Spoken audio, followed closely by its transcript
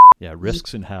Yeah,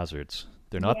 risks and hazards.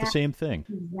 They're not the Yeah, same thing.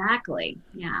 exactly.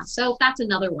 Yeah. So that's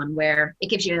another one where it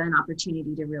gives you an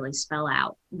opportunity to really spell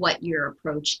out what your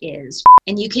approach is.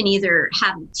 And you can either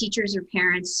have teachers or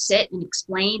parents sit and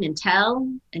explain and tell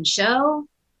and show,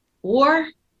 or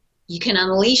you can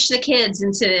unleash the kids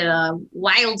into a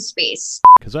wild space.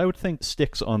 Because I would think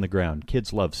sticks on the ground.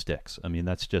 Kids love sticks. I mean,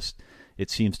 that's just,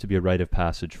 it seems to be a rite of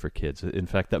passage for kids. In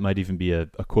fact, that might even be a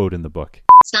quote in the book.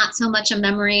 It's not so much a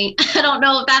memory. I don't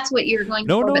know if that's what you're going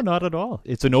No, for, no, but not at all.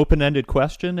 It's an open-ended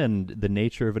question, and the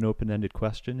nature of an open-ended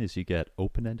question is you get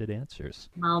open-ended answers.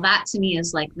 well, that to me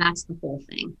is like, that's the whole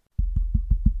thing.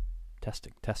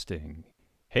 Testing, testing.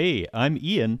 Hey, I'm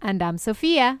Ian. And I'm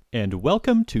Sophia. And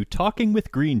welcome to Talking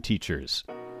with Green Teachers.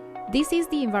 This is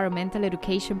the Environmental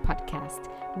Education Podcast,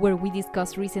 where we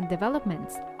discuss recent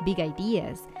developments, big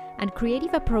ideas, and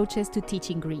creative approaches to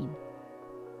teaching green.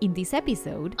 In this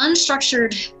episode,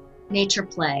 Unstructured nature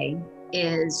play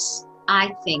is,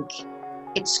 I think,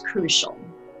 it's crucial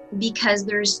because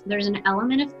there's an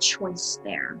element of choice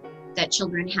there that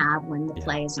children have when the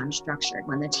play is unstructured,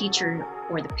 when the teacher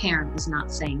or the parent is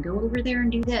not saying, go over there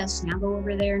and do this, now go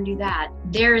over there and do that.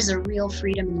 There is a real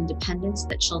freedom and independence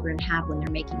that children have when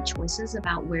they're making choices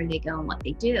about where they go and what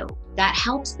they do. That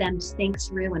helps them think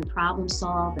through and problem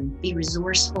solve and be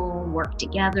resourceful, work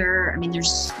together. I mean,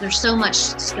 there's so much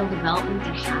skill development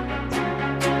that happens.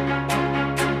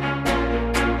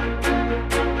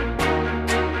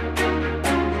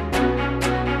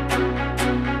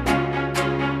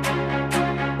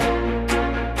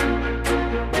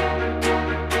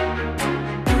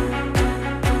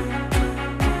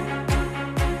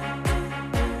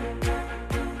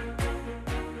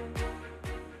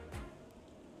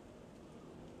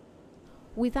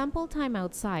 with ample time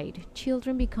outside,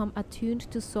 children become attuned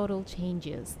to subtle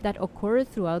changes that occur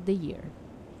throughout the year.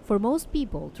 For most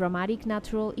people, dramatic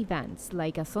natural events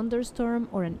like a thunderstorm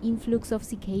or an influx of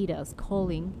cicadas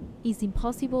calling is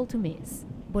impossible to miss.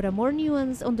 But a more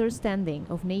nuanced understanding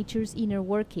of nature's inner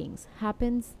workings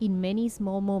happens in many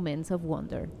small moments of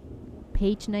wonder.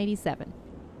 Page 97.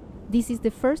 This is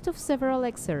the first of several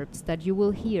excerpts that you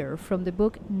will hear from the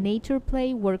book Nature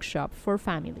Play Workshop for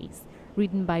Families,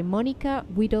 written by Monica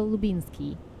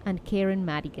Whittle-Lubinsky and Karen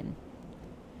Madigan.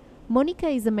 Monica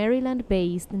is a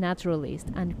Maryland-based naturalist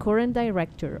and current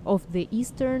director of the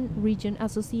Eastern Region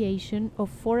Association of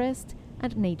Forest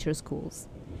and Nature Schools.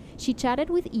 She chatted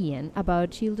with Ian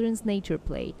about children's nature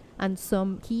play and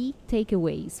some key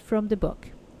takeaways from the book.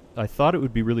 I thought it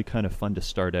would be really kind of fun to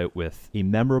start out with a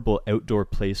memorable outdoor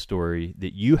play story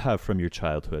that you have from your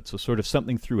childhood. So sort of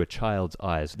something through a child's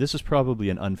eyes. This is probably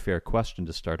an unfair question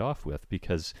to start off with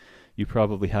because you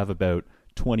probably have about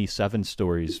 27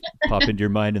 stories pop into your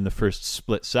mind in the first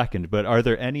split second. But are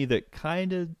there any that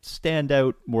kind of stand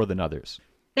out more than others?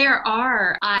 There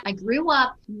are. I grew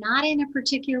up not in a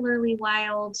particularly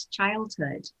wild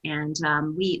childhood, and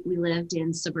we lived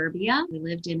in suburbia. We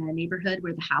lived in a neighborhood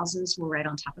where the houses were right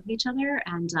on top of each other,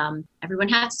 and everyone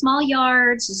had small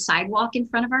yards, a sidewalk in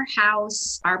front of our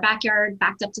house. Our backyard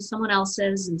backed up to someone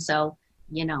else's, and so,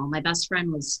 you know, my best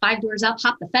friend was 5 doors up,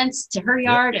 hopped the fence to her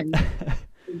yard, and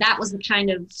that was the kind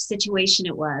of situation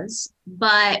it was.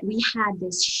 But we had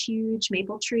this huge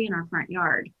maple tree in our front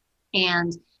yard,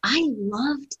 and I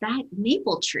loved that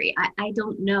maple tree. I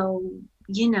don't know,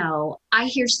 you know, I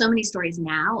hear so many stories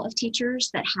now of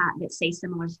teachers that say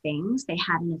similar things. They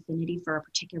had an affinity for a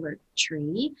particular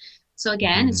tree. So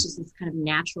again, it's just this kind of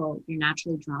you're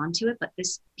naturally drawn to it. But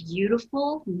this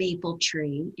beautiful maple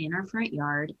tree in our front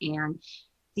yard, and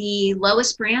the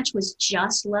lowest branch was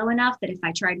just low enough that if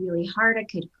I tried really hard, I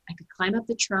could climb up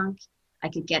the trunk. I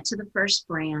could get to the first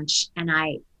branch, and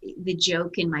the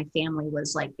joke in my family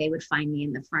was like they would find me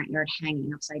in the front yard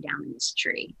hanging upside down in this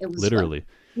tree. It was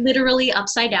literally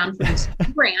upside down from this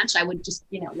branch. I would just,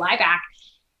 lie back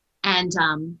and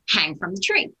hang from the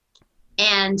tree,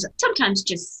 and sometimes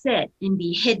just sit and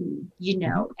be hidden,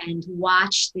 and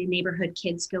watch the neighborhood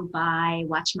kids go by,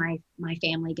 watch my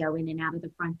family go in and out of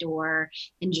the front door,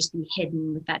 and just be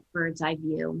hidden with that bird's eye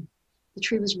view. The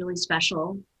tree was really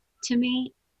special to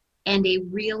me. And a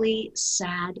really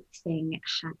sad thing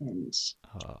happened.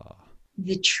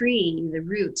 The tree, the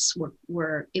roots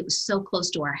it was so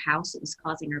close to our house, it was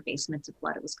causing our basement to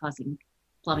flood. It was causing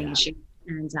plumbing issues.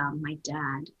 And my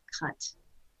dad cut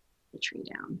the tree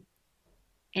down.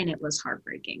 And it was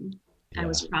heartbreaking. Yeah. I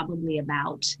was probably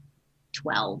about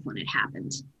 12 when it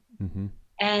happened. Mm-hmm.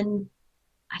 And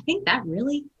I think that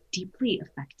really deeply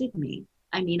affected me.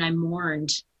 I mean, I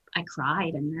mourned, I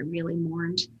cried, and I really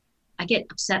mourned. I get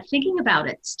upset thinking about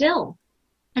it still.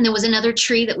 And there was another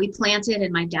tree that we planted,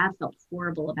 and my dad felt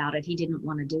horrible about it. He didn't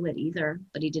want to do it either,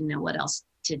 but he didn't know what else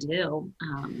to do.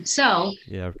 So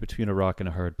Yeah, between a rock and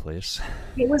a hard place.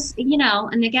 it was,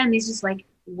 and again, these is like,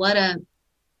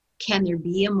 can there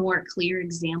be a more clear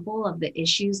example of the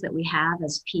issues that we have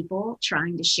as people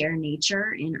trying to share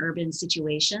nature in urban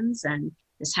situations? And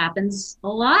this happens a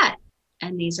lot.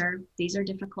 And these are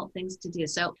difficult things to do.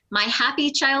 So my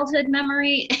happy childhood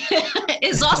memory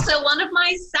is also one of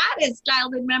my saddest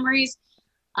childhood memories.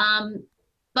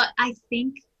 But I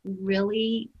think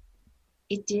really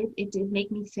it did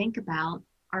make me think about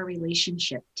our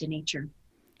relationship to nature.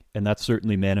 And that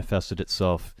certainly manifested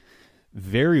itself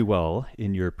very well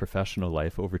in your professional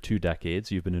life. Over 2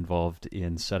 decades, you've been involved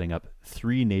in setting up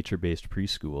 3 nature-based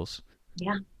preschools.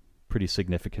 Yeah. Pretty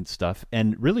significant stuff.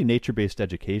 And really, nature-based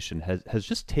education has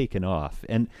just taken off.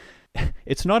 And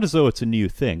it's not as though it's a new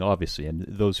thing, obviously, and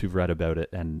those who've read about it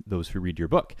and those who read your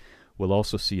book will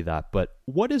also see that. But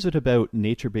what is it about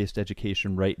nature-based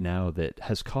education right now that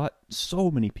has caught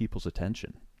so many people's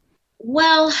attention?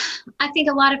 Well, I think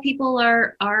a lot of people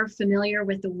are familiar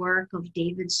with the work of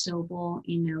David Sobel.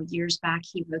 Years back,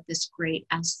 he wrote this great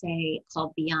essay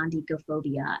called Beyond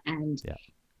Ecophobia, and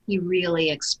he really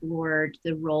explored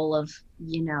the role of,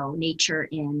 nature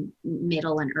in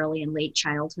middle and early and late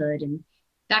childhood. And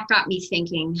that got me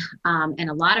thinking, and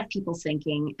a lot of people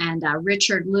thinking. And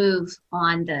Richard Louv,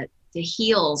 on the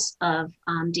heels of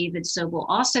David Sobel,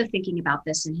 also thinking about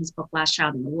this in his book, Last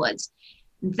Child in the Woods.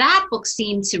 That book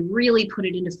seemed to really put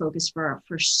it into focus for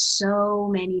so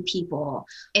many people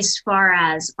as far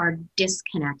as our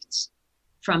disconnect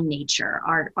from nature,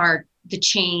 the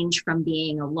change from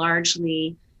being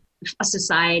a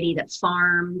society that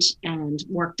farmed and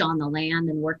worked on the land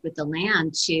and worked with the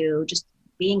land to just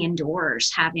being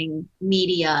indoors, having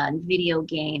media and video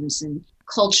games and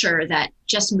culture that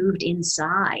just moved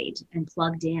inside and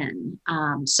plugged in.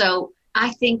 So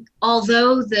I think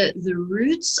although the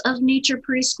roots of nature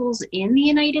preschools in the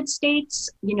United States,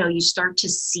 you start to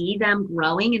see them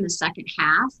growing in the second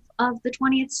half of the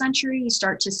 20th century. You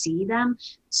start to see them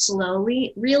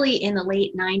slowly. Really, in the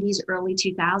late 90s, early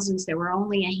 2000s, there were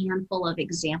only a handful of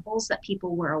examples that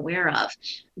people were aware of.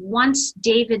 Once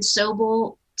David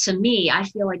Sobel, to me, I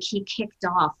feel like he kicked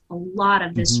off a lot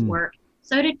of this work.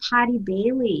 So did Patty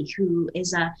Bailey, who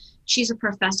is she's a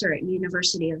professor at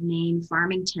University of Maine,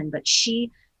 Farmington, but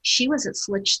she was at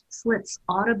Slits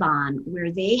Audubon,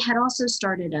 where they had also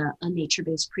started a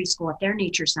nature-based preschool at their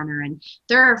nature center. And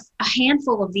there are a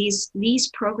handful of these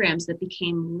programs that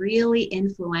became really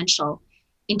influential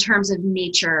in terms of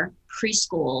nature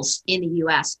preschools in the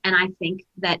US. And I think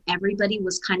that everybody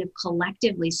was kind of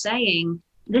collectively saying,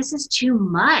 this is too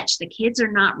much. The kids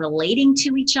are not relating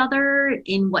to each other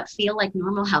in what feel like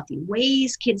normal, healthy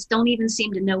ways. Kids don't even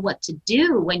seem to know what to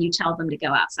do when you tell them to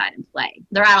go outside and play.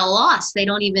 They're at a loss. They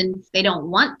don't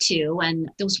want to. And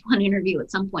there was one interview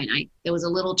at some point, there was a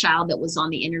little child that was on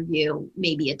the interview,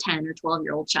 maybe a 10 or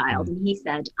 12-year-old child. And he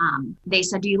said, they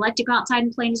said, do you like to go outside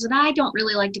and play? And he said, I don't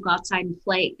really like to go outside and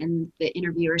play. And the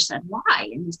interviewer said, why?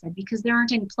 And he said, because there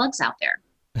aren't any plugs out there.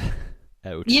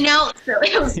 Ouch. So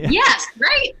it was, yes,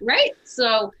 right.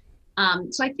 So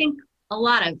I think a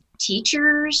lot of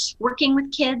teachers working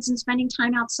with kids and spending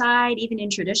time outside, even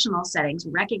in traditional settings,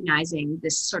 recognizing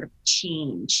this sort of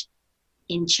change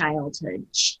in childhood.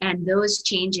 And those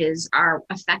changes are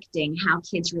affecting how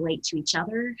kids relate to each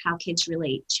other, how kids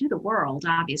relate to the world,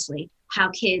 obviously,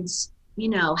 how kids,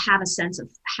 have a sense of,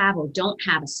 have or don't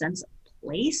have a sense of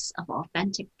place, of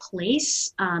authentic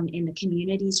place in the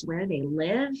communities where they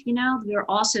live. We're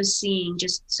also seeing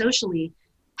just socially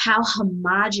how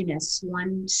homogenous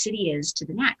one city is to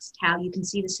the next, how you can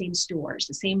see the same stores,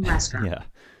 the same restaurants.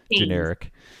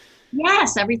 Generic.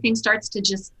 Yes, everything starts to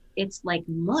it's like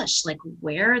mush, like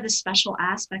where are the special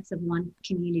aspects of one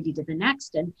community to the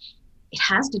next? And it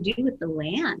has to do with the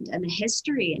land and the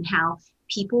history and how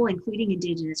people, including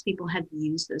Indigenous people, have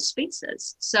used those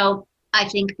spaces. So I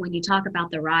think when you talk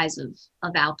about the rise of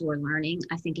outdoor learning,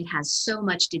 I think it has so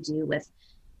much to do with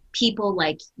people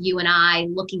like you and I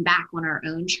looking back on our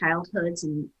own childhoods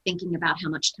and thinking about how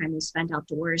much time we spent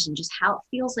outdoors and just how it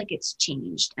feels like it's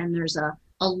changed. And there's a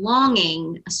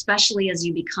longing, especially as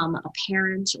you become a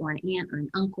parent or an aunt or an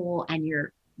uncle, and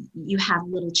you have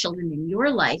little children in your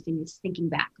life, and you're thinking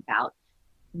back about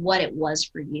what it was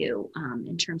for you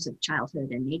in terms of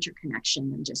childhood and nature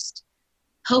connection, and just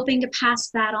hoping to pass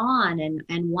that on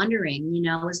and wondering,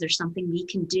 is there something we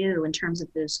can do in terms of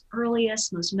those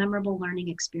earliest, most memorable learning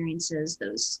experiences,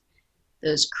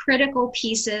 those critical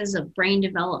pieces of brain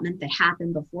development that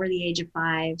happen before the age of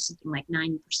 5. Something like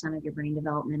 90% of your brain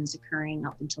development is occurring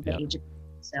up until the age of 5.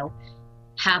 So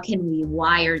how can we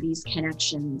wire these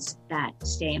connections that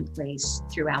stay in place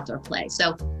through outdoor play?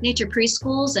 So nature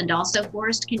preschools and also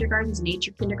forest kindergartens,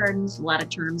 nature kindergartens, a lot of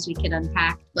terms we could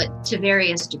unpack, but to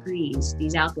various degrees,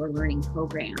 these outdoor learning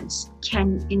programs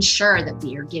can ensure that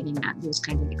we are giving those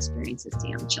kinds of experiences to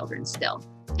young children still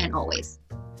and always.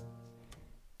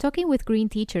 Talking with Green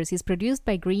Teachers is produced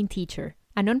by Green Teacher,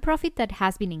 a nonprofit that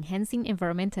has been enhancing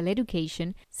environmental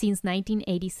education since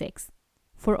 1986.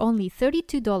 For only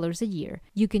 $32 a year,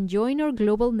 you can join our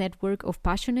global network of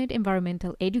passionate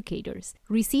environmental educators,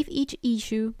 receive each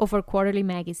issue of our quarterly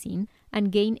magazine,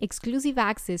 and gain exclusive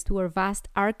access to our vast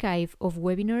archive of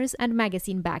webinars and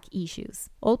magazine back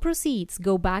issues. All proceeds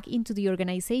go back into the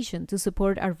organization to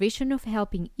support our vision of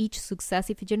helping each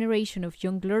successive generation of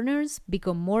young learners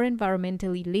become more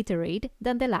environmentally literate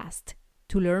than the last.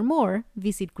 To learn more,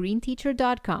 visit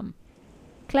greenteacher.com.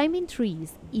 Climbing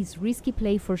trees is risky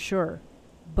play for sure.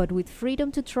 But with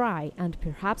freedom to try and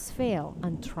perhaps fail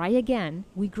and try again,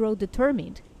 we grow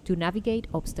determined to navigate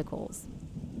obstacles.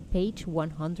 Page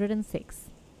 106.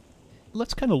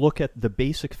 Let's kind of look at the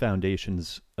basic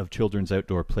foundations of children's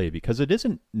outdoor play, because it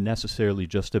isn't necessarily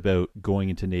just about going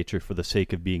into nature for the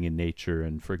sake of being in nature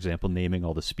and, for example, naming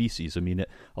all the species. I mean,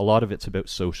 a lot of it's about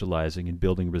socializing and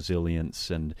building resilience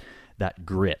and that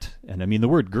grit. And I mean, the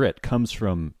word grit comes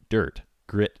from dirt,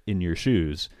 grit in your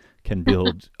shoes. Can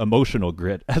build emotional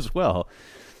grit as well.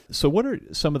 So what are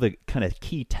some of the kind of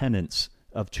key tenets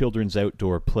of children's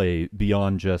outdoor play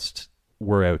beyond just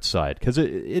we're outside? Because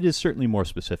it is certainly more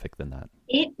specific than that.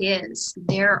 It is.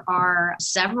 There are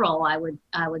several I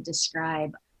would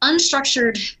describe.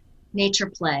 Unstructured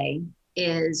nature play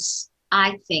is,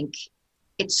 I think,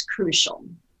 it's crucial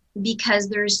because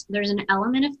there's an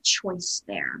element of choice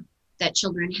there that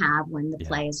children have when the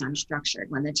play is unstructured,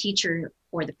 when the teacher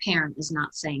or the parent is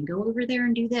not saying, go over there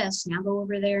and do this, now go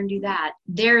over there and do that.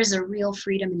 There is a real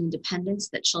freedom and independence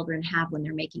that children have when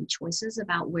they're making choices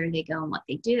about where they go and what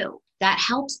they do. That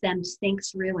helps them think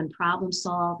through and problem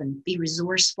solve and be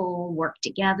resourceful, work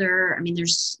together. I mean,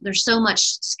 there's so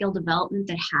much skill development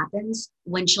that happens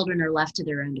when children are left to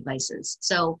their own devices.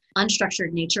 So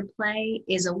unstructured nature play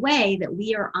is a way that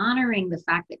we are honoring the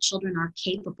fact that children are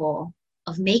capable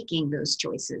of making those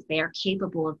choices. They are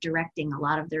capable of directing a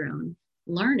lot of their own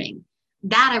learning.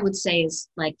 That I would say is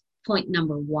like point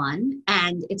number one.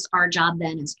 And it's our job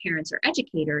then as parents or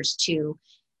educators to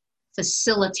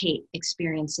facilitate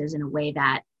experiences in a way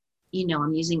that,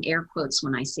 I'm using air quotes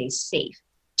when I say safe,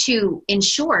 to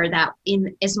ensure that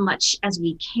in as much as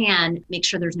we can, make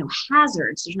sure there's no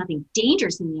hazards, there's nothing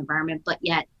dangerous in the environment, but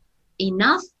yet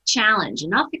enough challenge,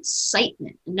 enough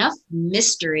excitement, enough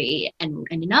mystery, and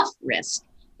enough risk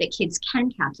that kids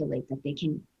can calculate that they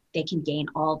can gain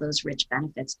all those rich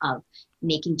benefits of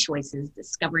making choices,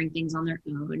 discovering things on their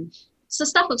own. So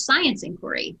stuff of science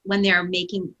inquiry, when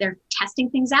they're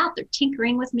testing things out, they're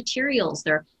tinkering with materials,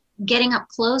 they're getting up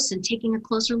close and taking a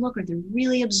closer look, or they're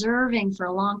really observing for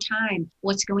a long time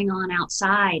what's going on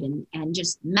outside and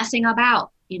just messing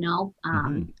about,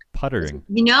 Puttering.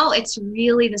 It's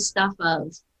really the stuff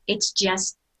of, it's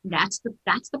just, that's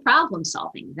the problem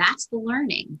solving. That's the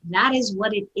learning. That is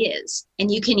what it is. And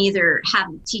you can either have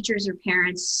teachers or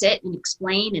parents sit and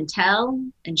explain and tell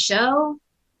and show,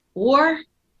 or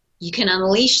you can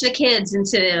unleash the kids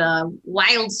into a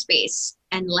wild space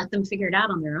and let them figure it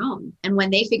out on their own. And when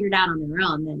they figure it out on their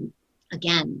own, then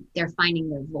again, they're finding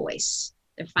their voice.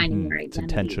 They're finding their identity.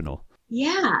 It's intentional.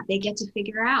 Yeah, they get to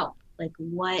figure out like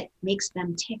what makes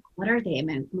them tick. What are they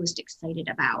most excited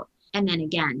about? And then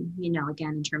again,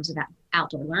 in terms of that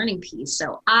outdoor learning piece.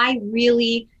 So I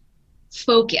really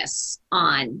focus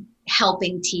on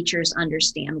helping teachers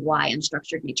understand why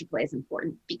unstructured nature play is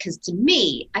important, because to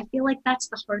me, I feel like that's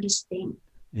the hardest thing.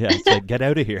 Yeah, it's like, get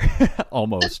out of here,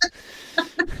 almost.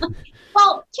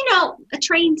 Well, a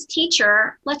trained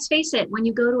teacher, let's face it, when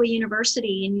you go to a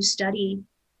university and you study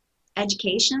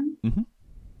education,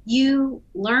 you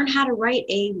learn how to write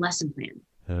a lesson plan.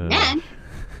 Then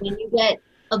when you get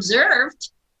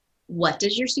observed, what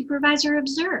does your supervisor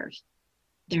observe?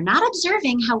 They're not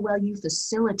observing how well you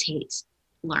facilitate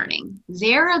learning.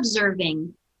 They're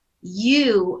observing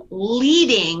you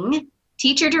leading,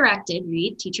 teacher-directed,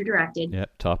 read teacher-directed.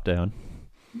 Yep, top down.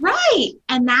 Right.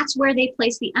 And that's where they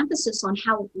place the emphasis on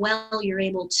how well you're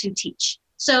able to teach.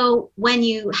 So when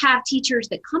you have teachers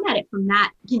that come at it from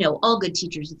that, all good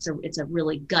teachers, it's a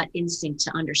really gut instinct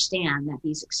to understand that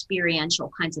these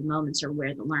experiential kinds of moments are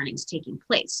where the learning is taking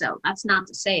place. So that's not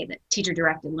to say that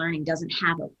teacher-directed learning doesn't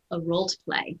have a role to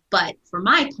play. But for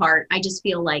my part, I just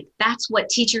feel like that's what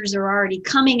teachers are already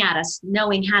coming at us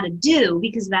knowing how to do,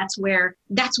 because that's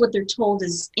what they're told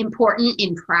is important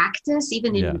in practice.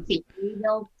 Even in theory,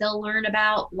 they'll learn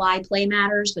about why play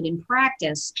matters, but in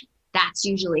practice, that's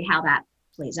usually how that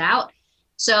plays out.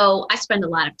 So I spend a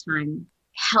lot of time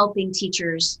helping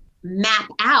teachers map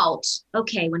out,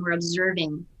 okay, when we're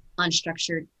observing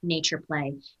unstructured nature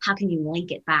play, how can you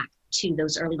link it back to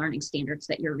those early learning standards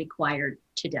that you're required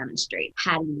to demonstrate?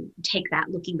 How do you take that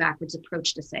looking backwards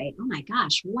approach to say, oh my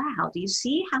gosh, wow, do you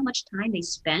see how much time they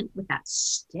spent with that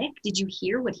stick? Did you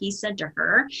hear what he said to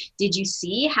her? Did you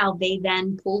see how they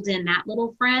then pulled in that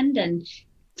little friend and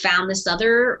found this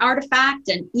other artifact?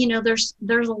 And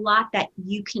there's a lot that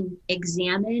you can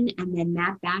examine and then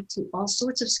map back to all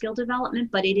sorts of skill development,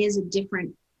 but it is a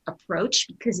different approach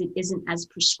because it isn't as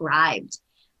prescribed.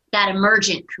 That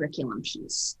emergent curriculum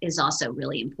piece is also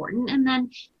really important. And then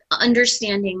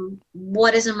understanding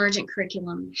what is emergent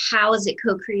curriculum, how is it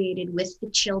co-created with the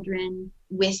children,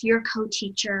 with your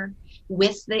co-teacher,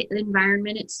 with the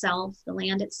environment itself, the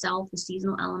land itself, the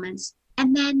seasonal elements.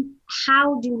 And then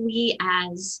how do we,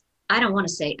 as, I don't want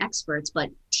to say experts, but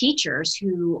teachers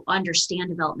who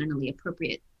understand developmentally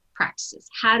appropriate practices,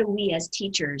 how do we as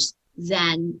teachers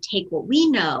then take what we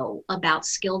know about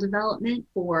skill development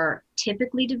for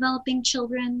typically developing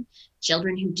children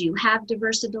who do have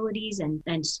diverse abilities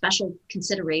and special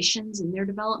considerations in their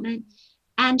development,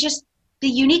 and just the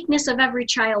uniqueness of every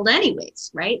child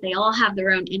anyways, right? They all have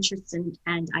their own interests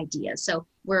and ideas. So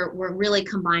we're really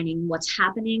combining what's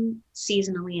happening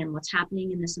seasonally and what's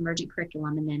happening in this emergent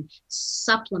curriculum, and then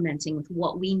supplementing with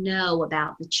what we know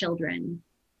about the children,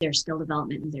 their skill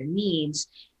development and their needs,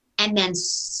 and then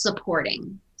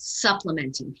supporting,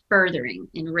 supplementing, furthering,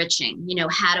 enriching.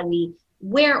 How do we,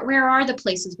 where are the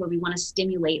places where we want to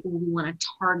stimulate, where we want to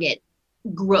target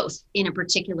growth in a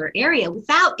particular area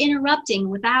without interrupting,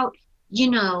 without,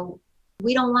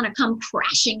 we don't want to come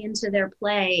crashing into their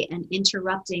play and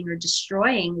interrupting or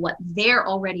destroying what they're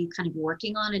already kind of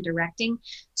working on and directing.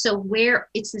 So where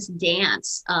it's this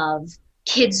dance of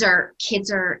kids are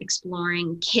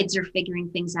exploring, kids are figuring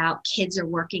things out, kids are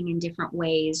working in different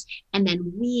ways, and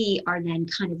then we are then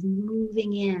kind of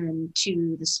moving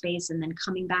into the space and then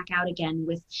coming back out again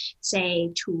with, say,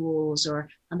 tools or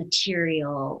a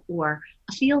material or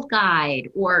a field guide,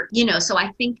 or so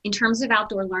I think in terms of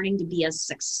outdoor learning to be as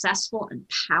successful and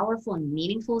powerful and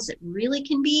meaningful as it really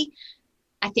can be,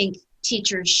 I think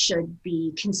teachers should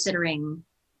be considering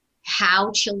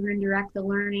how children direct the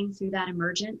learning through that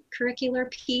emergent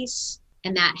curricular piece.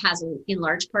 And that has in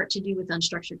large part to do with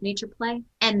unstructured nature play.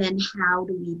 And then how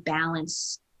do we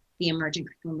balance the emergent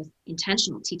curriculum with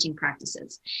intentional teaching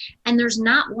practices? And there's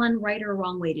not one right or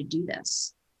wrong way to do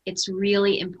this. It's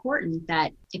really important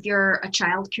that if you're a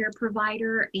childcare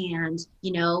provider and,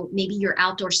 maybe your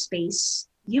outdoor space,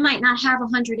 you might not have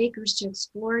 100 acres to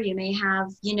explore. You may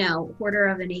have, a quarter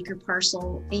of an acre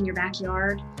parcel in your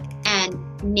backyard. And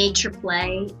nature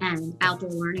play and outdoor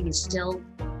learning is still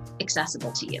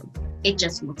accessible to you. It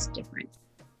just looks different.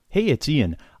 Hey, it's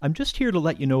Ian. I'm just here to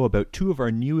let you know about two of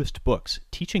our newest books,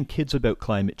 Teaching Kids About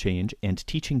Climate Change and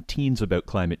Teaching Teens About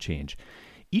Climate Change.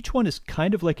 Each one is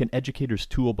kind of like an educator's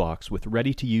toolbox with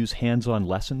ready-to-use hands-on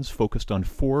lessons focused on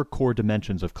 4 core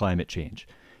dimensions of climate change.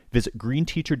 Visit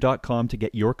greenteacher.com to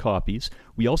get your copies.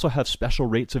 We also have special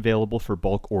rates available for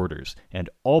bulk orders, and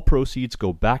all proceeds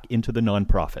go back into the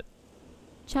nonprofit.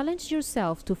 Challenge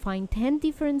yourself to find 10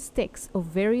 different sticks of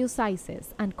various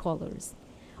sizes and colors.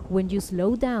 When you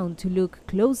slow down to look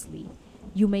closely,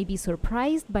 you may be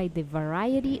surprised by the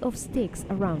variety of sticks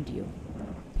around you.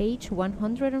 Page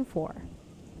 104.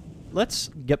 Let's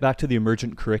get back to the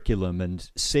emergent curriculum,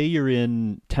 and say you're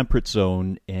in temperate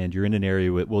zone and you're in an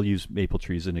area with, we'll use maple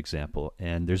trees as an example,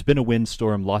 and there's been a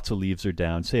windstorm, lots of leaves are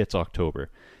down, say it's October,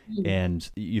 and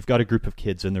you've got a group of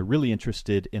kids and they're really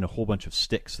interested in a whole bunch of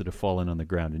sticks that have fallen on the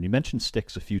ground. And you mentioned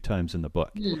sticks a few times in the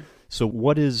book. So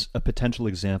what is a potential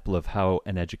example of how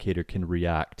an educator can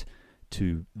react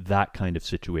to that kind of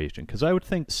situation? Because I would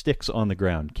think sticks on the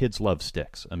ground, kids love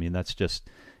sticks. I mean, that's just,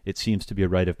 it seems to be a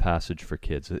rite of passage for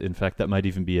kids. In fact, that might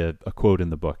even be a quote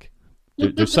in the book.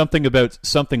 There's something about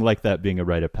something like that being a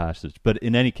rite of passage. But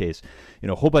in any case,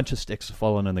 a whole bunch of sticks have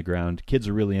fallen on the ground. Kids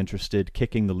are really interested,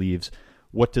 kicking the leaves.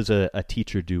 What does a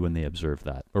teacher do when they observe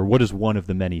that? Or what is one of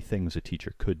the many things a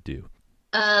teacher could do?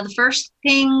 The first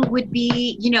thing would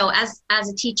be, as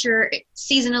a teacher,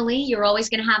 seasonally, you're always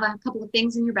going to have a couple of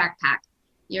things in your backpack.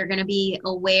 You're going to be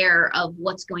aware of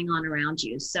what's going on around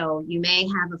you. So you may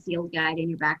have a field guide in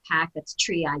your backpack that's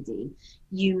tree ID.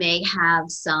 You may have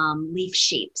some leaf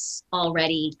shapes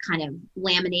already kind of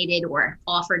laminated or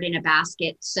offered in a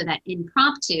basket, so that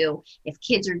impromptu, if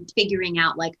kids are figuring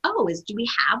out like, oh, do we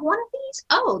have one of these?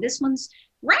 Oh, this one's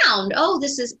round. Oh,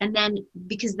 this is, and then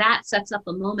because that sets up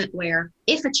a moment where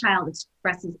if a child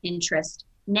expresses interest,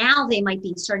 now they might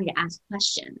be starting to ask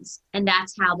questions. And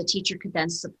that's how the teacher could then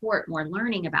support more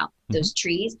learning about those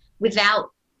trees without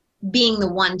being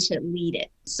the one to lead it.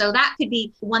 So that could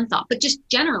be one thought. But just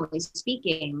generally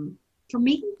speaking, for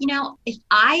me, if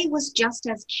I was just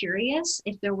as curious,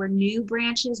 if there were new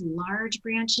branches, large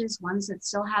branches, ones that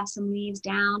still have some leaves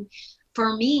down,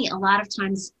 for me, a lot of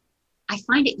times I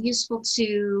find it useful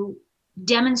to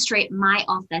demonstrate my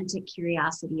authentic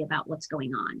curiosity about what's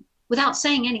going on without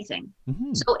saying anything.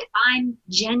 So if I'm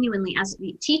genuinely, as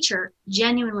a teacher,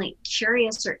 genuinely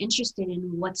curious or interested in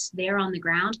what's there on the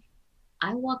ground,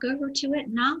 I walk over to it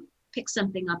and I'll pick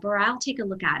something up, or I'll take a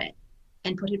look at it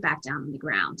and put it back down on the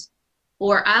ground.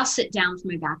 Or I'll sit down with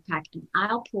my backpack and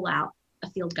I'll pull out a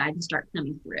field guide and start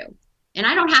thumbing through. And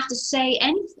I don't have to say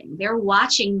anything. They're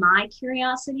watching my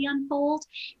curiosity unfold,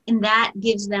 and that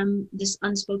gives them this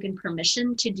unspoken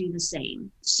permission to do the same.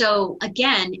 So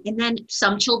again, and then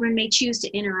some children may choose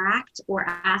to interact or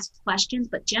ask questions,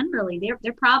 but generally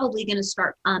they're probably going to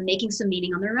start making some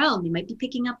meaning on their own. They might be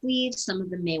picking up leaves. Some of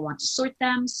them may want to sort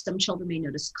them. Some children may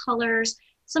notice colors.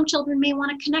 Some children may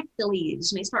want to connect the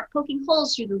leaves, may start poking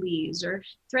holes through the leaves or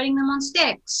threading them on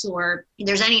sticks, or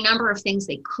there's any number of things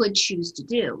they could choose to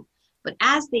do. But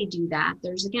as they do that,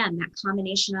 there's, again, that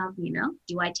combination of,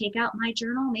 do I take out my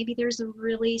journal? Maybe there's a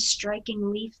really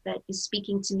striking leaf that is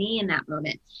speaking to me in that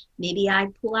moment. Maybe I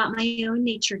pull out my own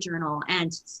nature journal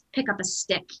and pick up a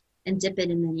stick and dip it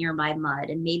in the nearby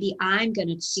mud. And maybe I'm going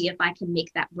to see if I can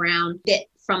make that brown bit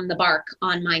from the bark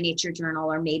on my nature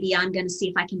journal. Or maybe I'm going to see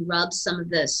if I can rub some of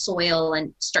the soil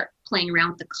and start playing around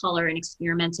with the color and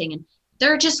experimenting. And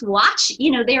they're just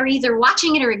they're either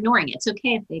watching it or ignoring it. It's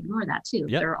okay if they ignore that too.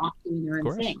 Yep. They're off doing their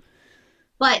own thing.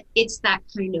 But it's that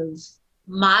kind of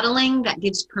modeling that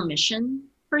gives permission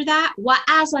for that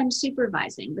as I'm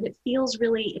supervising. But it feels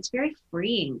it's very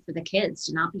freeing for the kids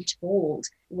to not be told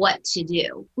what to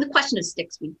do. The question of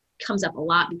sticks comes up a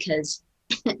lot because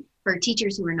for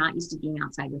teachers who are not used to being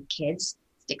outside with kids,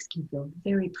 sticks can feel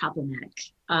very problematic.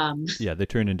 They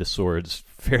turn into swords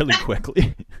fairly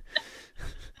quickly.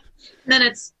 Then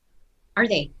are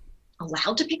they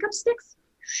allowed to pick up sticks?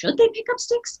 Should they pick up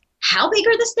sticks? How big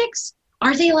are the sticks?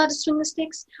 Are they allowed to swing the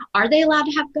sticks? Are they allowed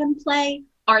to have gunplay?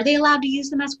 Are they allowed to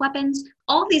use them as weapons?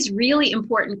 All these really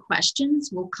important questions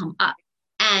will come up.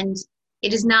 And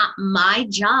it is not my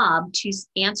job to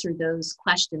answer those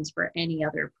questions for any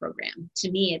other program.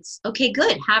 To me, it's, okay,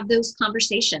 good. Have those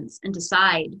conversations and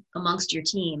decide amongst your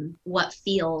team what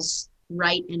feels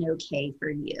right and okay for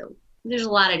you. There's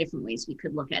a lot of different ways we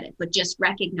could look at it, but just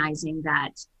recognizing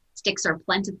that sticks are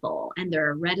plentiful and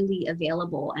they're readily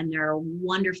available and they're a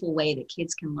wonderful way that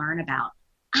kids can learn about,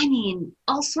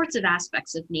 all sorts of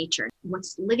aspects of nature.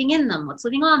 What's living in them? What's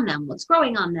living on them? What's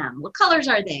growing on them? What colors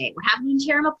are they? What happens when you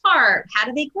tear them apart? How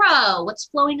do they grow? What's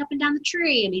flowing up and down the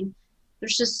tree?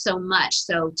 There's just so much.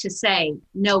 So to say,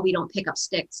 no, we don't pick up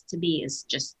sticks, to me is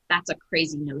just, that's a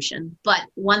crazy notion. But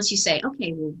once you say,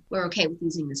 okay, well, we're okay with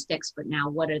using the sticks, but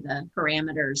now what are the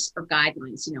parameters or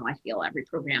guidelines? I feel every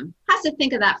program has to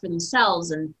think of that for themselves.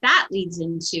 And that leads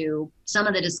into some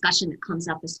of the discussion that comes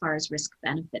up as far as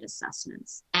risk-benefit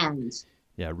assessments. And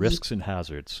risks and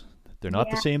hazards. They're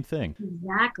not the same thing.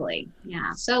 Exactly.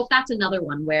 Yeah. So that's another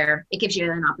one where it gives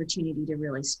you an opportunity to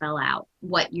really spell out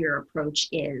what your approach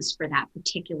is for that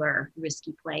particular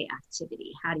risky play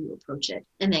activity. How do you approach it?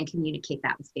 And then communicate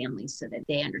that with families so that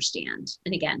they understand.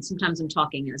 And again, sometimes I'm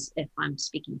talking as if I'm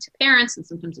speaking to parents, and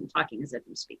sometimes I'm talking as if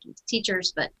I'm speaking to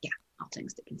teachers, but all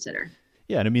things to consider.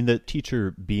 Yeah, and the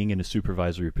teacher being in a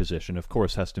supervisory position, of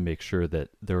course, has to make sure that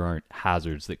there aren't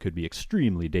hazards that could be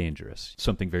extremely dangerous.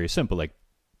 Something very simple like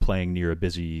playing near a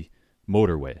busy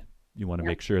motorway. You want to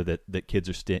make sure that kids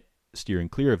are steering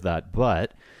clear of that.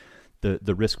 But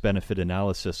the risk-benefit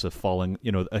analysis of falling,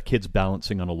 a kid's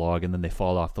balancing on a log and then they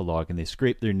fall off the log and they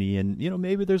scrape their knee and,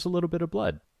 maybe there's a little bit of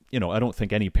blood. I don't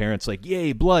think any parent's like,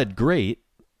 yay, blood, great.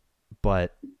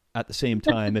 But at the same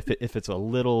time, if it's a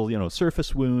little,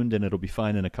 surface wound and it'll be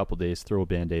fine in a couple days, throw a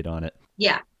Band-Aid on it.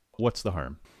 Yeah. What's the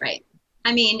harm? Right.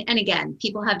 And again,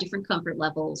 people have different comfort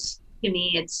levels. To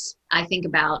me, I think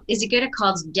about, is it going to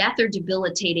cause death or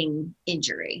debilitating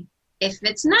injury? If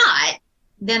it's not,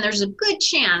 then there's a good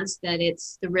chance that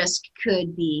the risk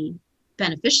could be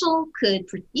beneficial,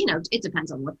 it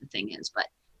depends on what the thing is, but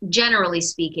generally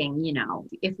speaking,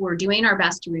 if we're doing our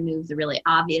best to remove the really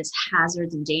obvious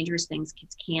hazards and dangerous things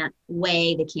kids can't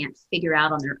weigh, they can't figure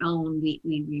out on their own, we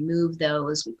remove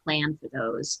those, we plan for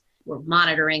those. We're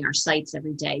monitoring our sites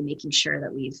every day, making sure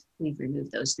that we've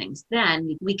removed those things.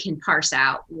 Then we can parse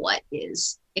out what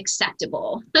is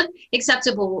acceptable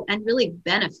and really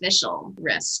beneficial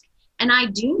risk. And I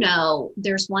do know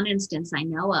there's one instance I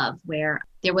know of where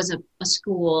there was a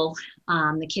school,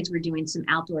 the kids were doing some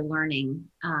outdoor learning.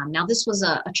 Now this was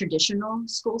a traditional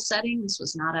school setting. This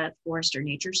was not a forest or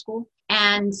nature school.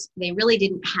 And they really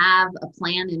didn't have a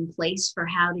plan in place for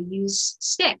how to use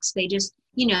sticks. They just,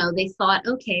 they thought,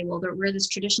 okay, well, we're this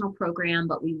traditional program,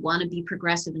 but we want to be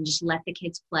progressive and just let the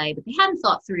kids play. But they hadn't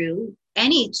thought through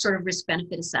any sort of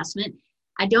risk-benefit assessment.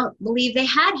 I don't believe they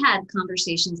had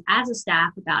conversations as a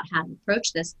staff about how to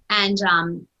approach this. And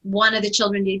one of the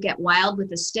children did get wild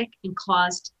with a stick and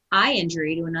caused eye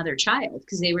injury to another child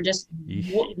because they were just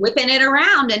whipping it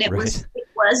around, and it was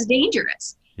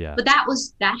dangerous. Yeah. But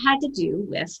that had to do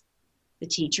with the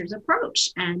teacher's approach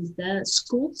and the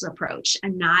school's approach,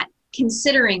 and not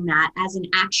considering that as an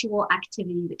actual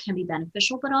activity that can be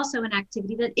beneficial, but also an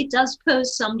activity that it does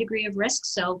pose some degree of risk.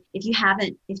 So if you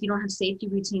don't have safety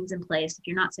routines in place, if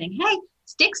you're not saying, hey,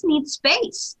 sticks need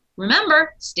space,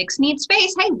 remember, sticks need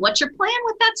space. Hey, what's your plan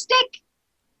with that stick?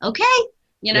 Okay.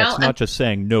 It's not just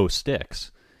saying no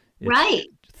sticks. It's right.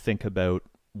 Think about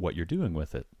what you're doing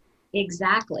with it.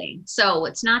 Exactly. So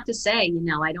it's not to say,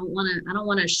 I don't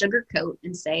want to sugarcoat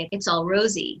and say it's all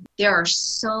rosy. There are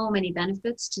so many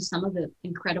benefits to some of the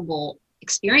incredible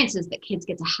experiences that kids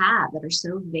get to have that are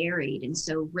so varied and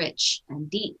so rich and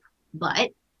deep.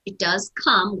 But it does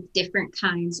come with different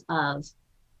kinds of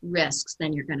risks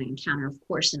than you're going to encounter, of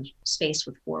course, in a space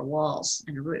with four walls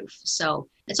and a roof. So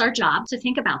it's our job to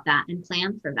think about that and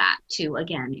plan for that to,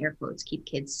 again, air quotes, keep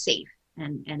kids safe.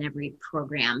 And every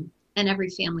program and every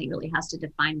family really has to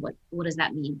define what does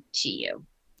that mean to you.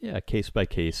 Yeah, case by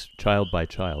case, child by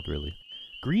child, really.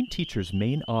 Green Teacher's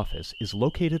main office is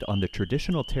located on the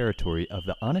traditional territory of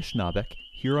the Anishinaabeg,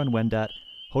 Huron-Wendat,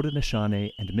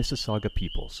 Haudenosaunee, and Mississauga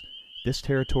peoples. This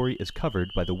territory is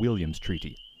covered by the Williams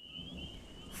Treaty.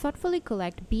 Thoughtfully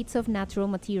collect bits of natural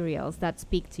materials that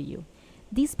speak to you.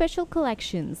 These special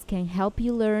collections can help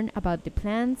you learn about the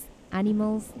plants,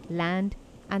 animals, land,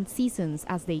 and seasons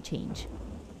as they change.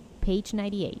 Page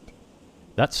 98.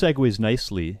 That segues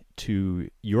nicely to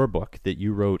your book that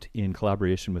you wrote in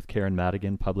collaboration with Karen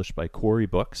Madigan, published by Quarry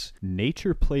Books,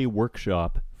 Nature Play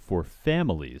Workshop for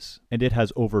Families. And it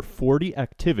has over 40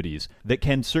 activities that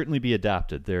can certainly be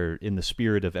adapted. They're in the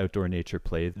spirit of outdoor nature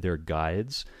play. They're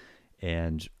guides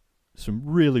and some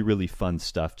really, really fun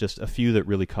stuff. Just a few that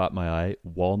really caught my eye.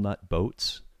 Walnut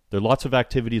boats. There are lots of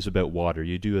activities about water.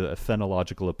 You do a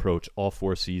phenological approach all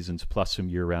 4 seasons, plus some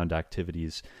year-round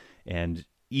activities. And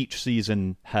each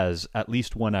season has at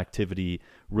least one activity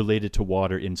related to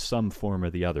water in some form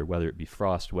or the other, whether it be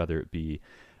frost, whether it be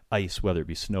ice, whether it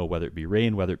be snow, whether it be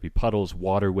rain, whether it be puddles,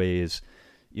 waterways,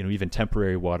 even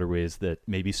temporary waterways that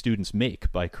maybe students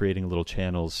make by creating little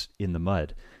channels in the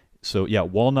mud. So yeah,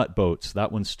 walnut boats,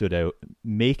 that one stood out.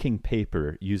 Making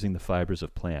paper using the fibers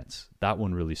of plants, that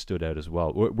one really stood out as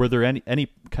well. Were there any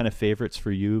kind of favorites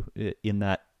for you in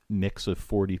that mix of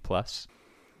 40 plus?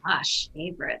 Gosh,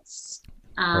 favorites.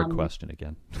 Hard question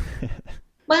again.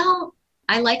 Well,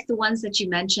 I like the ones that you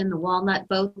mentioned. The walnut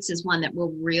boats is one that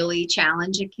will really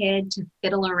challenge a kid to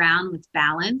fiddle around with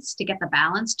balance, to get the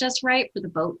balance just right for the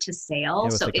boat to sail.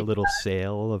 Yeah, it's a little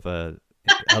sail of a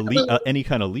leaf, any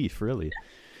kind of leaf, really.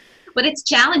 But it's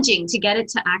challenging to get it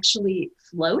to actually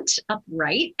float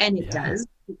upright, and it does.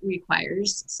 It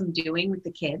requires some doing with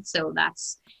the kids. So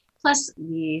plus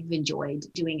we've enjoyed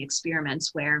doing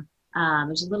experiments where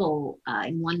there's a little,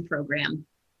 in one program,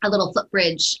 a little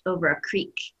footbridge over a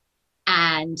creek.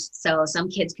 And so some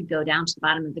kids could go down to the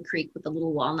bottom of the creek with a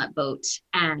little walnut boat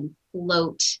and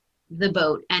float the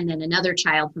boat. And then another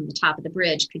child from the top of the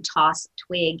bridge could toss a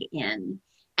twig in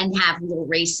and have little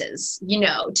races,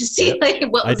 to see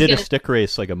what I did a stick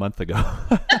race like a month ago.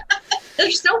 They're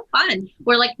so fun.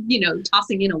 We're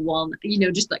tossing in a walnut,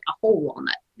 just like a whole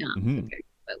walnut.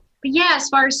 But yeah, as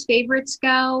far as favorites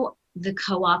go, the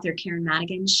co-author Karen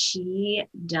Madigan, she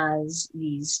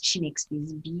makes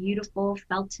these beautiful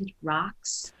felted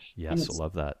rocks. Yes, I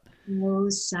love that. So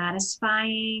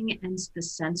satisfying, and the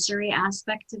sensory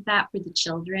aspect of that for the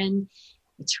children.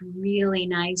 It's really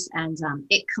nice, and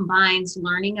it combines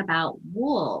learning about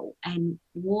wool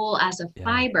as a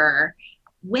fiber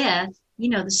with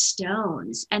the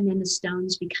stones, and then the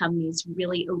stones become these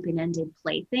really open-ended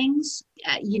playthings,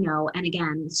 and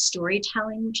again,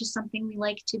 storytelling, which is something we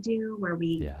like to do, where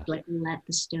we let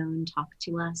the stone talk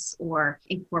to us or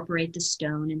incorporate the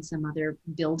stone in some other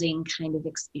building kind of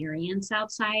experience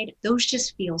outside. Those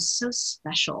just feel so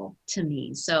special to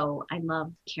me. So I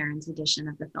love Karen's edition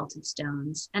of the Felted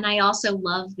Stones. And I also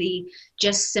love the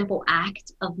just simple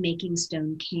act of making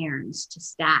stone cairns to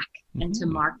stack and to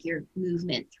mark your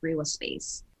movement through a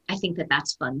space. I think that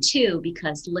that's fun too,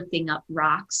 because lifting up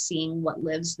rocks, seeing what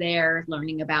lives there,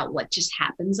 learning about what just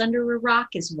happens under a rock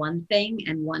is one thing,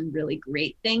 and one really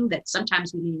great thing that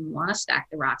sometimes we don't even want to stack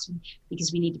the rocks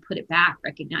because we need to put it back,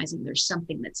 recognizing there's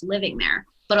something that's living there.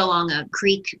 But along a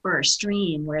creek or a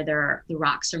stream where the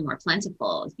rocks are more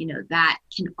plentiful, that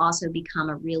can also become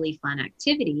a really fun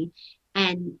activity.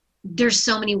 And there's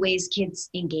so many ways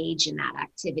kids engage in that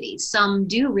activity. Some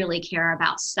do really care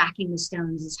about stacking the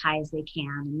stones as high as they can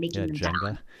and making them Jenga.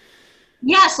 down.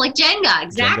 Yes, like Jenga,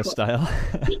 exactly. Jenga style.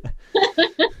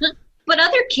 But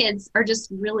other kids are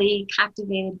just really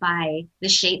captivated by the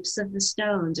shapes of the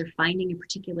stones, or finding a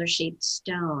particular shaped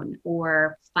stone,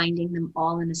 or finding them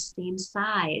all in the same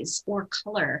size or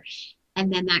color.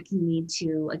 And then that can lead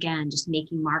to, again, just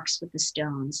making marks with the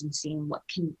stones and seeing what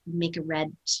can make a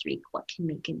red streak, what can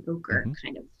make an ochre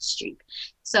kind of streak.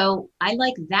 So I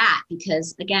like that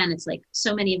because, again, it's like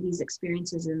so many of these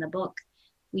experiences in the book,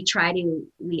 we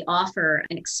offer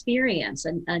an experience,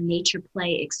 a nature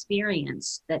play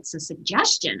experience that's a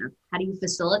suggestion of how do you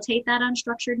facilitate that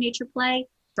unstructured nature play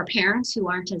for parents who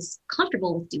aren't as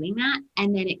comfortable with doing that.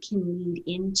 And then it can lead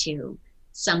into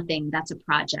something that's a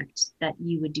project that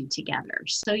you would do together.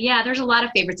 So yeah, there's a lot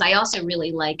of favorites. I also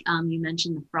really like, you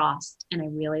mentioned the frost, and I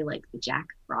really like the Jack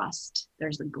Frost.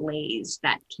 There's a glaze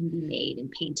that can be made and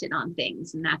painted on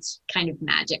things, and that's kind of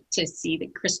magic to see the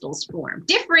crystals form.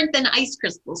 Different than ice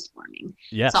crystals forming.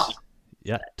 Yes. So,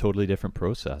 yeah, totally different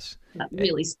process. But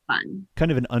really fun.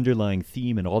 Kind of an underlying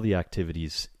theme in all the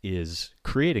activities is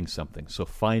creating something. So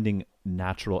finding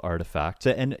natural artifacts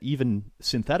and even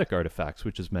synthetic artifacts,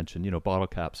 which is mentioned, bottle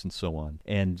caps and so on.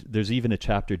 And there's even a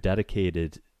chapter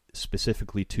dedicated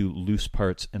specifically to loose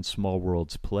parts and small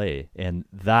worlds play. And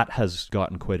that has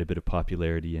gotten quite a bit of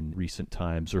popularity in recent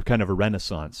times, or kind of a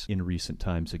renaissance in recent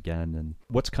times again. And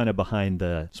what's kind of behind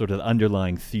the sort of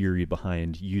underlying theory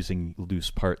behind using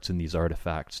loose parts in these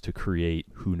artifacts to create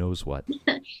who knows what?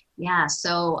 Yeah,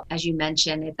 so as you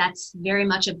mentioned, that's very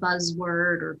much a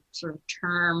buzzword or sort of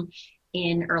term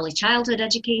in early childhood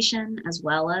education, as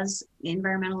well as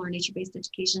environmental or nature-based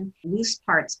education. Loose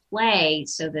parts play.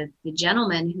 So the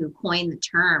gentleman who coined the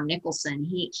term, Nicholson,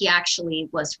 he actually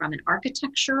was from an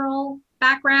architectural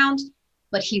background,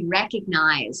 but he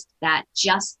recognized that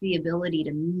just the ability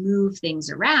to move things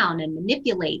around and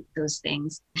manipulate those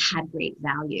things had great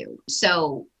value.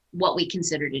 So what we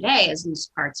consider today as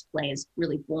loose parts play is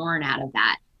really born out of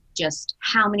that. Just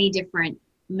how many different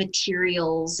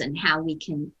materials and how we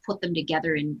can put them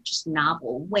together in just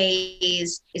novel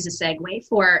ways is a segue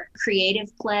for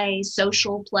creative play,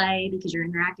 social play, because you're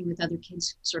interacting with other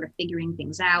kids, sort of figuring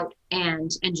things out,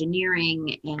 and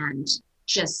engineering, and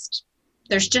just,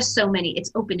 there's just so many,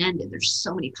 it's open-ended. There's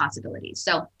so many possibilities.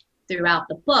 So throughout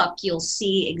the book, you'll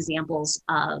see examples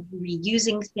of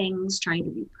reusing things, trying to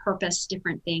repurpose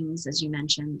different things, as you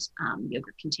mentioned,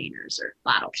 yogurt containers or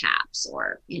bottle caps,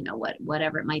 or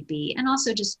whatever it might be, and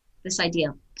also just this idea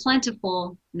of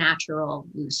plentiful, natural,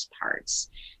 loose parts.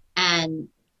 And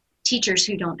teachers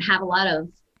who don't have a lot of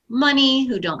money,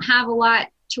 who don't have a lot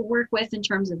to work with in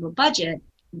terms of a budget,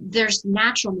 there's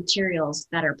natural materials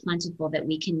that are plentiful that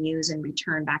we can use and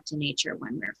return back to nature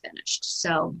when we're finished.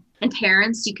 So, and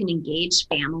parents, you can engage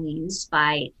families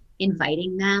by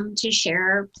inviting them to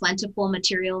share plentiful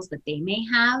materials that they may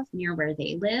have near where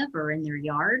they live or in their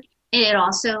yard. And it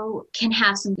also can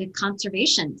have some good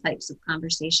conservation types of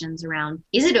conversations around,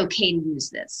 is it okay to use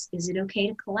this? Is it okay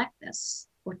to collect this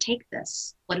or take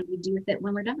this? What do we do with it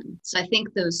when we're done? So I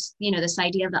think those, this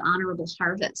idea of the honorable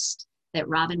harvest that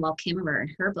Robin Wall Kimmerer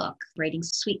in her book, Braiding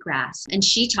Sweetgrass, and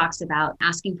she talks about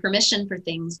asking permission for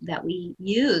things that we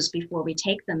use before we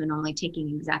take them and only taking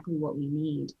exactly what we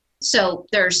need. So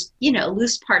there's,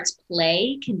 loose parts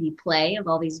play can be play of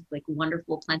all these like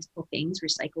wonderful, plentiful things,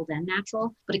 recycled and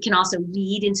natural, but it can also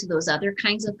lead into those other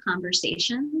kinds of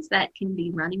conversations that can be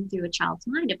running through a child's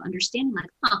mind of understanding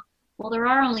like, well, there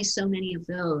are only so many of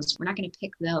those. We're not going to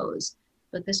pick those,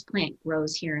 but this plant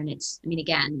grows here. And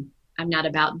again, I'm not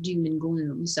about doom and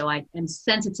gloom. So I am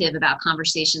sensitive about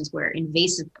conversations where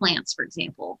invasive plants, for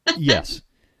example. Yes.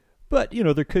 But,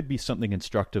 there could be something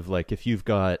instructive, like if you've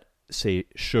got say,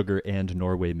 sugar and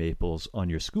Norway maples on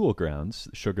your school grounds.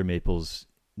 Sugar maples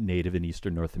native in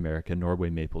eastern North America, Norway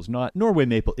maples not. Norway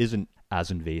maple isn't as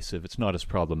invasive. It's not as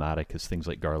problematic as things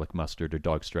like garlic mustard or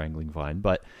dog strangling vine,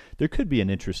 but there could be an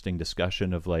interesting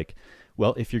discussion of like,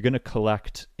 well, if you're going to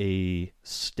collect a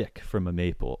stick from a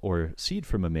maple or seed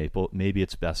from a maple, maybe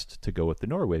it's best to go with the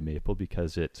Norway maple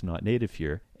because it's not native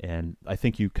here. And I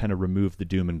think you kind of remove the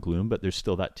doom and gloom, but there's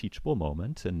still that teachable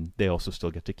moment, and they also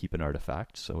still get to keep an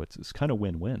artifact. So it's kind of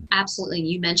win-win. Absolutely.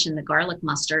 You mentioned the garlic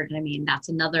mustard. I mean, that's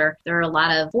another, there are a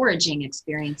lot of foraging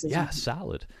experiences. Yeah,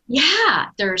 salad. Yeah,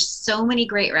 there's so many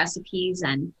great recipes,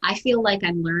 and I feel like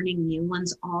I'm learning new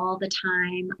ones all the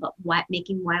time about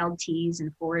making wild teas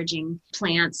and foraging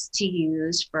plants to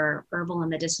use for herbal and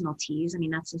medicinal teas. I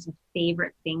mean, that's just a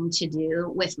favorite thing to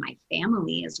do with my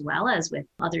family as well as with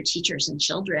other teachers and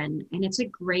children. And it's a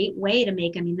great way to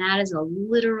make, I mean, that is a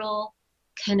literal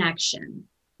connection.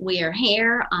 We are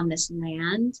here on this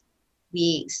land.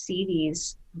 We see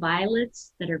these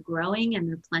violets that are growing and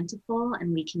they're plentiful,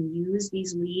 and we can use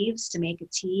these leaves to make a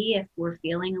tea if we're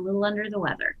feeling a little under the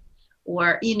weather.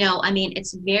 Or, I mean,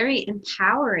 it's very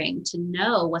empowering to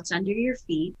know what's under your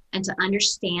feet and to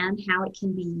understand how it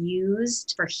can be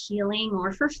used for healing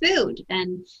or for food.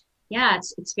 And yeah,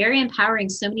 it's very empowering.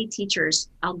 So many teachers,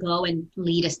 I'll go and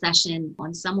lead a session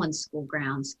on someone's school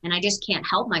grounds, and I just can't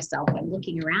help myself. I'm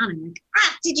looking around and I'm like,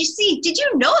 did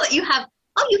you know that you have,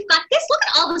 you've got this, look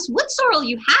at all this wood sorrel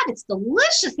you have. It's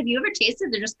delicious. Have you ever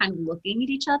tasted? They're just kind of looking at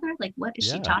each other like, what is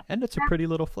she talking about? And it's a pretty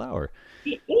little flower.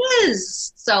 It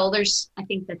is. So I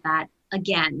think that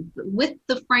again, with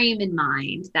the frame in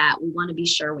mind that we want to be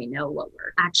sure we know what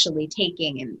we're actually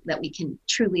taking and that we can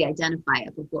truly identify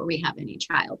it before we have any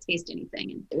child taste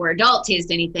anything or adult taste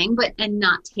anything, and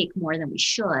not take more than we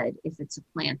should if it's a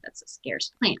plant that's a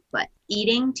scarce plant. But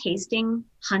eating, tasting,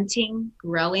 hunting,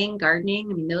 growing,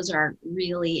 gardening, I mean, those are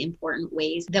really important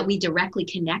ways that we directly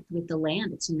connect with the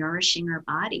land. It's nourishing our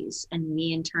bodies, and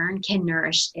we in turn can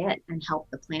nourish it and help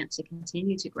the plant to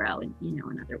continue to grow in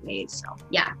other ways. So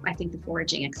yeah, I think the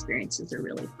foraging experiences are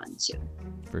really fun too.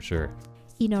 For sure.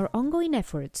 In our ongoing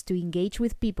efforts to engage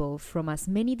with people from as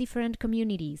many different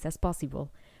communities as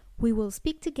possible, we will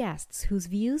speak to guests whose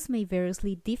views may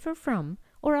variously differ from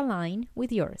or align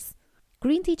with yours.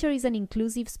 Green Teacher is an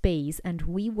inclusive space, and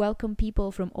we welcome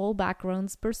people from all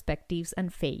backgrounds, perspectives,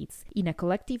 and faiths in a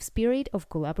collective spirit of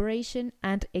collaboration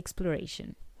and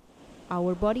exploration.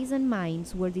 Our bodies and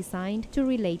minds were designed to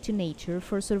relate to nature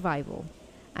for survival,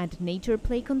 and nature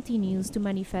play continues to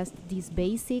manifest this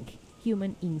basic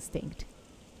human instinct.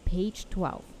 Page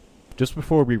 12. Just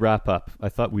before we wrap up, I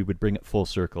thought we would bring it full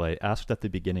circle. I asked at the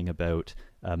beginning about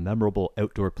a memorable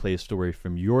outdoor play story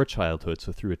from your childhood,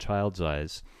 so through a child's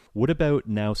eyes. What about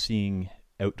now seeing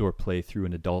outdoor play through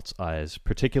an adult's eyes,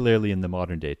 particularly in the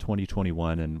modern day,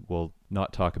 2021, and we'll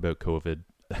not talk about COVID,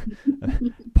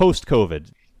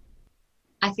 post-COVID?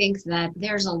 I think that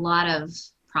there's a lot of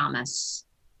promise.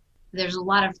 There's a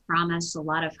lot of promise, a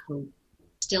lot of hope,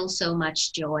 still so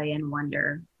much joy and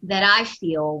wonder that I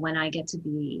feel when I get to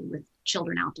be with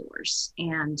children outdoors.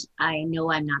 And I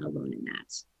know I'm not alone in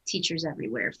that. Teachers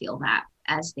everywhere feel that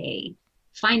as they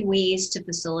find ways to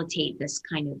facilitate this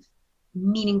kind of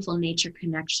meaningful nature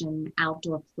connection,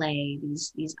 outdoor play,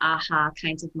 these aha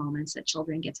kinds of moments that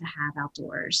children get to have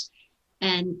outdoors.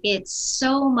 And it's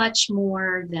so much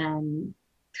more than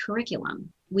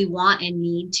curriculum. We want and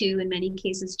need to, in many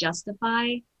cases,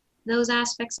 justify those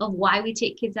aspects of why we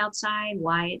take kids outside,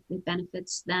 why it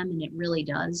benefits them, and it really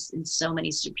does in so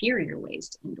many superior ways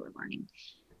to indoor learning.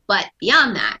 But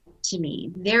beyond that, to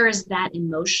me, there is that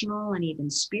emotional and even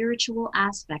spiritual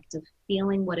aspect of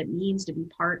feeling what it means to be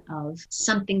part of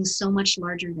something so much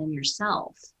larger than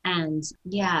yourself. And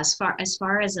yeah, as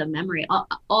far as a memory,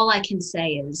 all I can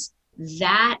say is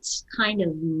that kind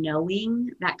of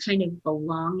knowing, that kind of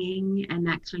belonging, and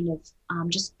that kind of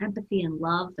just empathy and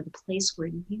love for the place where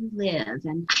you live.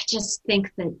 And I just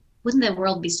think that wouldn't the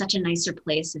world be such a nicer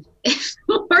place if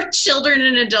more children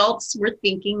and adults were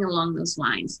thinking along those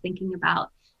lines, thinking about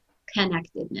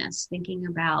connectedness, thinking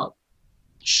about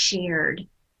shared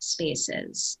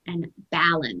spaces and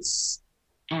balance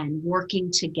and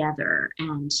working together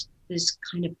and this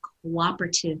kind of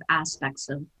cooperative aspects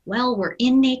of, well, we're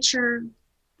in nature,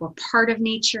 we're part of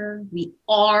nature, we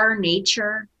are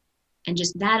nature. And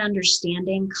just that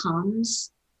understanding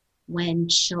comes when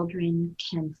children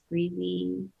can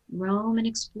freely roam and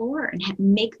explore and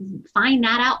find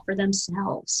that out for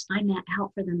themselves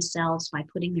by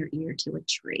putting their ear to a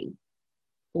tree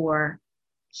or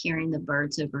hearing the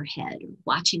birds overhead, or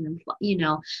watching them fly,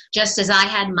 just as I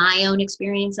had my own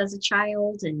experience as a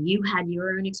child and you had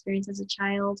your own experience as a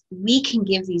child. We can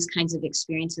give these kinds of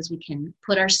experiences. We can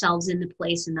put ourselves in the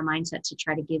place and the mindset to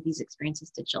try to give these experiences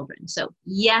to children. So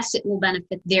yes, it will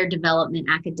benefit their development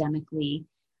academically,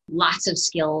 lots of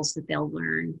skills that they'll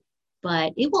learn,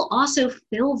 but it will also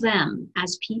fill them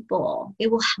as people. It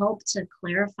will help to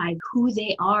clarify who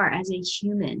they are as a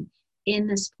human in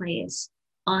this place,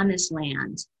 on this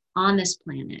land, on this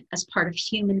planet, as part of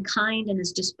humankind and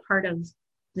as just part of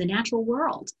the natural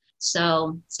world.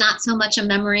 So it's not so much a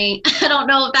memory. I don't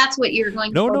know if that's what you're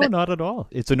going for. No, not at all.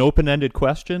 It's an open-ended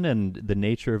question, and the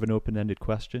nature of an open-ended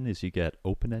question is you get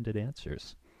open-ended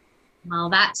answers.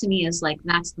 Well, that to me is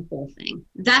that's the whole thing.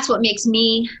 That's what makes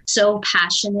me so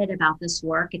passionate about this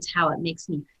work. It's how it makes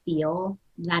me feel,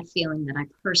 that feeling that I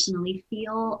personally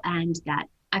feel, and that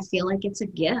I feel like it's a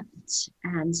gift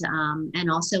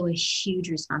and also a huge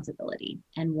responsibility,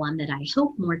 and one that I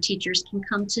hope more teachers can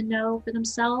come to know for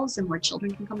themselves and more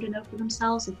children can come to know for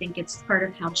themselves. I think it's part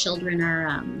of how children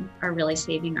are really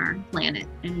saving our planet,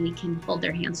 and we can hold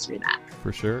their hands through that.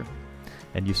 For sure.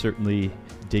 And you certainly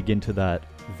dig into that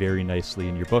very nicely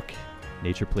in your book,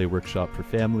 Nature Play Workshop for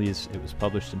Families. It was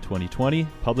published in 2020.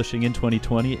 Publishing in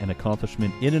 2020, an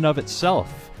accomplishment in and of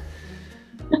itself.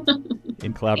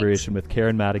 In collaboration with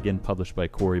Karen Madigan, published by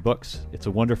Quarry Books. It's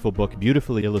a wonderful book,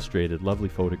 beautifully illustrated, lovely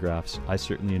photographs. I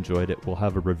certainly enjoyed it. We'll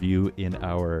have a review in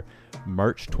our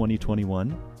March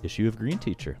 2021 issue of Green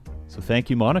Teacher. So thank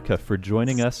you, Monica, for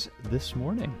joining us this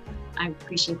morning. I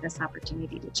appreciate this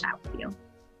opportunity to chat with you.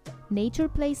 Nature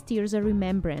Play stirs a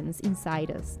remembrance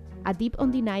inside us, a deep,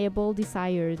 undeniable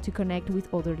desire to connect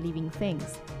with other living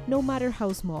things, no matter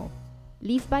how small.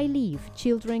 Leaf by leaf,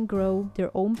 children grow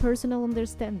their own personal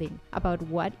understanding about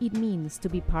what it means to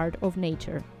be part of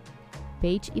nature.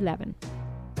 Page 11.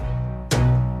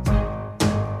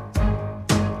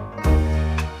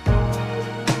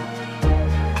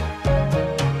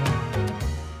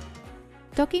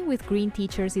 Talking with Green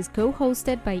Teachers is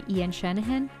co-hosted by Ian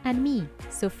Shanahan and me,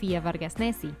 Sofia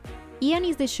Vargas-Nesi. Ian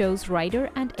is the show's writer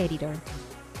and editor.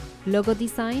 Logo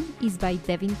design is by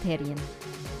Devin Terrien.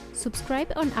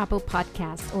 Subscribe on Apple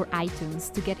Podcasts or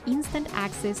iTunes to get instant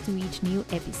access to each new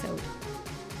episode.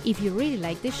 If you really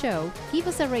like the show, give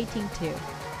us a rating too.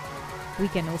 We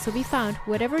can also be found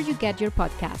wherever you get your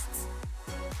podcasts.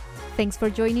 Thanks for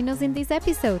joining us in this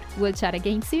episode. We'll chat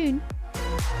again soon.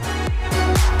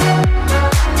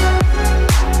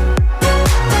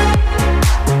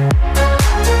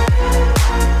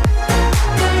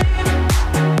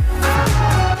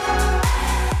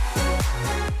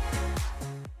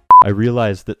 I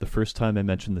realized that the first time I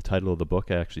mentioned the title of the book,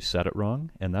 I actually said it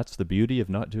wrong, and that's the beauty of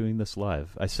not doing this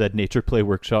live. I said Nature Play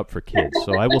Workshop for Kids,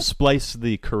 so I will splice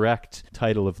the correct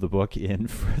title of the book in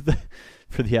for the.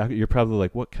 You're probably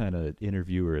like, what kind of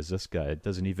interviewer is this guy?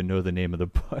 Doesn't even know the name of the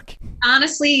book.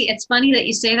 Honestly, it's funny that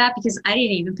you say that because I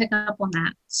didn't even pick up on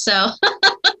that. So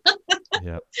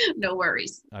yeah, no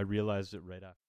worries. I realized it right after.